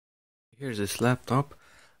Here's this laptop.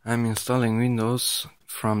 I'm installing Windows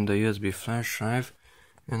from the USB flash drive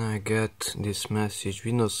and I get this message: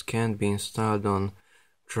 Windows can't be installed on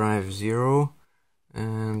drive 0.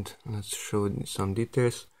 And let's show some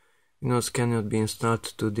details. Windows cannot be installed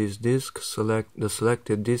to this disk. The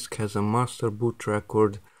selected disk has a master boot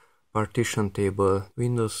record partition table.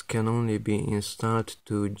 Windows can only be installed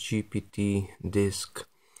to GPT disk.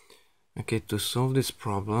 Okay, to solve this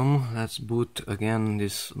problem, let's boot again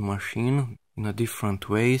this machine in a different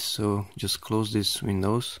way. So just close this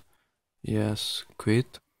Windows. Yes,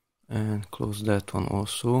 quit. And close that one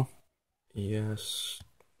also. Yes,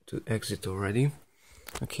 to exit already.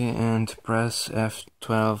 Okay, and press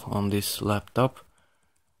F12 on this laptop.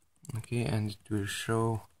 Okay, and it will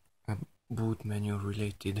show a boot menu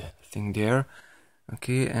related thing there.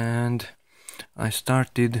 Okay, and I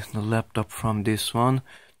started the laptop from this one,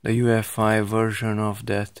 the UEFI version of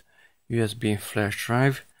that USB flash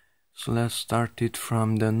drive. So let's start it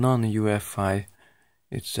from the non-UEFI.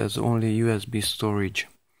 It says only USB storage.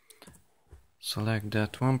 Select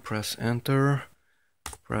that one, press enter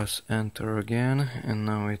again, and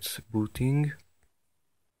now it's booting.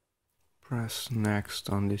 Press next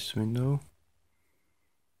on this window.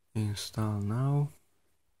 Install now.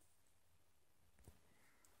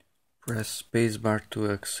 Press spacebar to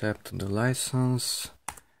accept the license.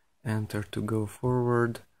 Enter to go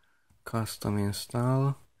forward. Custom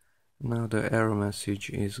install. Now the error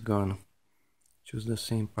message is gone. Choose the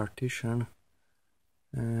same partition.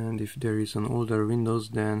 And if there is an older Windows,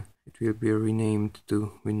 then it will be renamed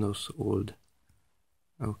to Windows.old.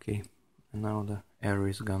 Okay, and now the error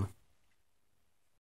is gone.